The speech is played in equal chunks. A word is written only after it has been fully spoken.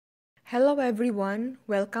Hello everyone,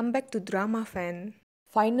 welcome back to Dramafan.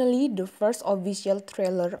 Finally, the first official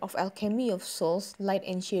trailer of Alchemy of Souls, Light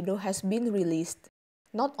and Shadow has been released.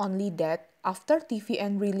 Not only that, after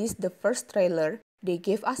TVN released the first trailer, they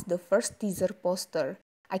gave us the first teaser poster.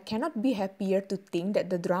 I cannot be happier to think that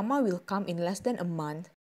the drama will come in less than a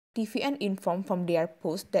month. TVN informed from their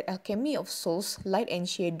post that Alchemy of Souls, Light and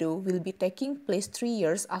Shadow will be taking place 3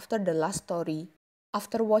 years after the last story.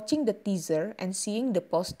 After watching the teaser and seeing the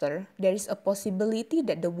poster, there is a possibility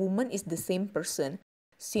that the woman is the same person,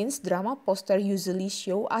 since drama poster usually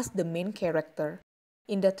show us the main character.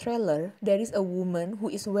 In the trailer, there is a woman who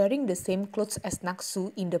is wearing the same clothes as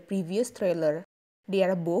Naksu in the previous trailer. They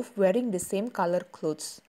are both wearing the same color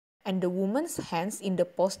clothes. And the woman's hands in the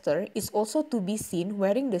poster is also to be seen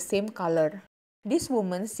wearing the same color. This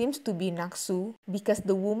woman seems to be Naksu because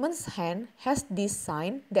the woman's hand has this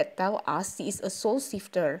sign that tells us she is a soul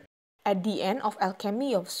shifter. At the end of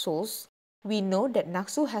Alchemy of Souls, we know that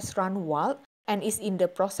Naksu has run wild and is in the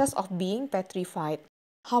process of being petrified.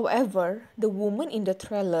 However, the woman in the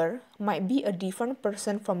trailer might be a different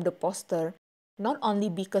person from the poster, not only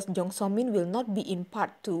because Jong So-min will not be in part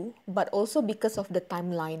 2, but also because of the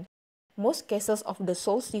timeline. Most cases of the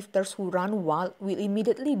soul shifters who run wild will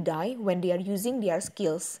immediately die when they are using their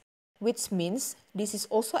skills, which means this is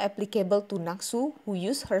also applicable to Naksu who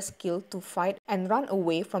used her skill to fight and run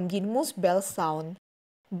away from Jinmu's bell sound.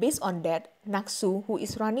 Based on that, Naksu, who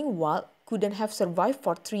is running wild, couldn't have survived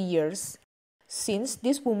for 3 years. Since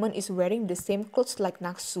this woman is wearing the same clothes like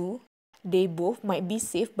Naksu, they both might be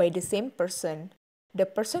saved by the same person, the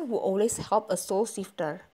person who always helped a soul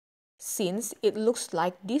shifter. Since it looks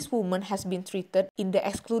like this woman has been treated in the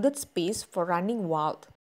excluded space for running wild.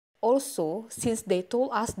 Also, since they told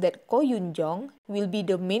us that Ko Yoon-jung will be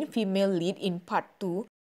the main female lead in part 2,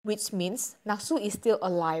 which means Naksu is still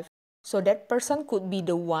alive. So that person could be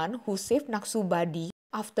the one who saved Naksu's body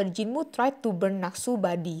after Jinmu tried to burn Naksu's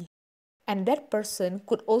body. And that person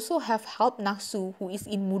could also have helped Naksu who is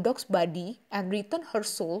in Mu-Deok's body and returned her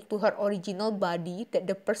soul to her original body that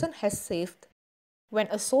the person has saved. When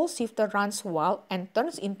a soul shifter runs wild and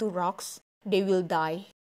turns into rocks, they will die.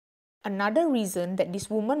 Another reason that this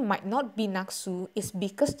woman might not be Naksu is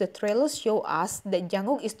because the trailers show us that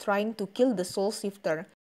Jang-Wook is trying to kill the soul shifter.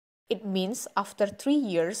 It means after 3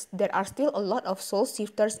 years, there are still a lot of soul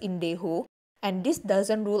shifters in Daeho, and this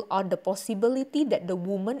doesn't rule out the possibility that the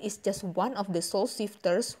woman is just one of the soul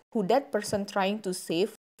shifters who that person trying to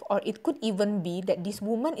save, or it could even be that this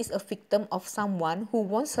woman is a victim of someone who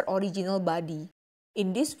wants her original body.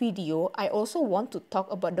 In this video, I also want to talk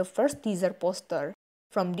about the first teaser poster.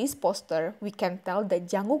 From this poster, we can tell that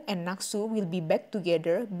Jang-Wook and Naksu will be back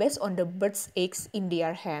together based on the bird's eggs in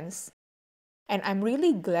their hands. And I'm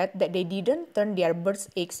really glad that they didn't turn their bird's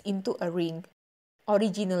eggs into a ring.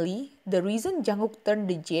 Originally, the reason Jang-Wook turned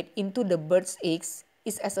the jade into the bird's eggs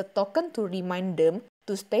is as a token to remind them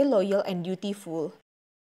to stay loyal and dutiful.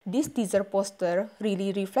 This teaser poster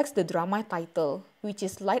really reflects the drama title, which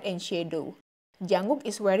is Light and Shadow. Jang-Wook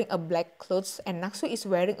is wearing a black clothes and Naksu is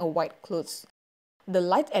wearing a white clothes. The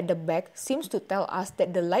light at the back seems to tell us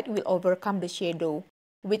that the light will overcome the shadow,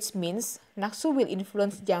 which means Naksu will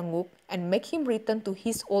influence Jang-Wook and make him return to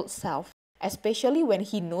his old self, especially when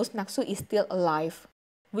he knows Naksu is still alive.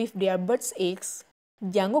 With their bird's eggs,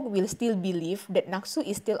 Jang-Wook will still believe that Naksu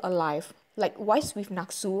is still alive, likewise with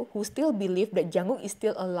Naksu who still believe that Jang-Wook is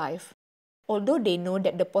still alive. Although they know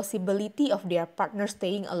that the possibility of their partner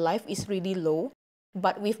staying alive is really low,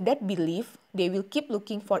 but with that belief, they will keep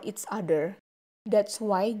looking for each other. That's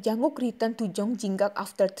why Jang-Wook returned to Jongjinggak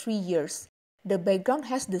after 3 years. The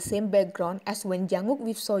background has the same background as when Jang-Wook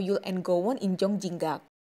with Soyul and Gowon in Jongjinggak.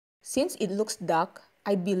 Since it looks dark,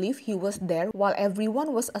 I believe he was there while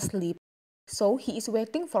everyone was asleep. So he is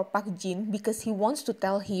waiting for Park Jin because he wants to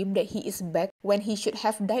tell him that he is back when he should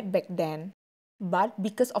have died back then. But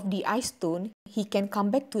because of the Ice Stone, he can come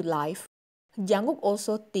back to life. Jang-Wook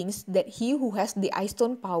also thinks that he who has the Ice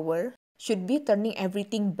Stone power should be turning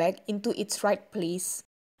everything back into its right place.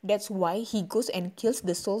 That's why he goes and kills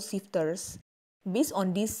the soul shifters. Based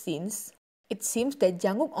on these scenes, it seems that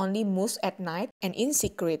Jang-Wook only moves at night and in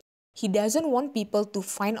secret. He doesn't want people to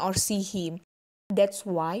find or see him. That's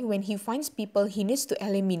why when he finds people he needs to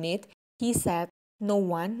eliminate, he said, "No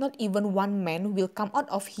one, not even one man, will come out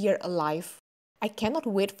of here alive." I cannot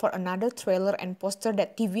wait for another trailer and poster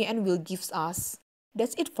that TVN will give us.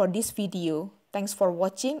 That's it for this video. Thanks for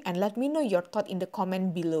watching and let me know your thought in the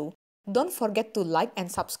comment below. Don't forget to like and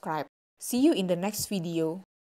subscribe. See you in the next video.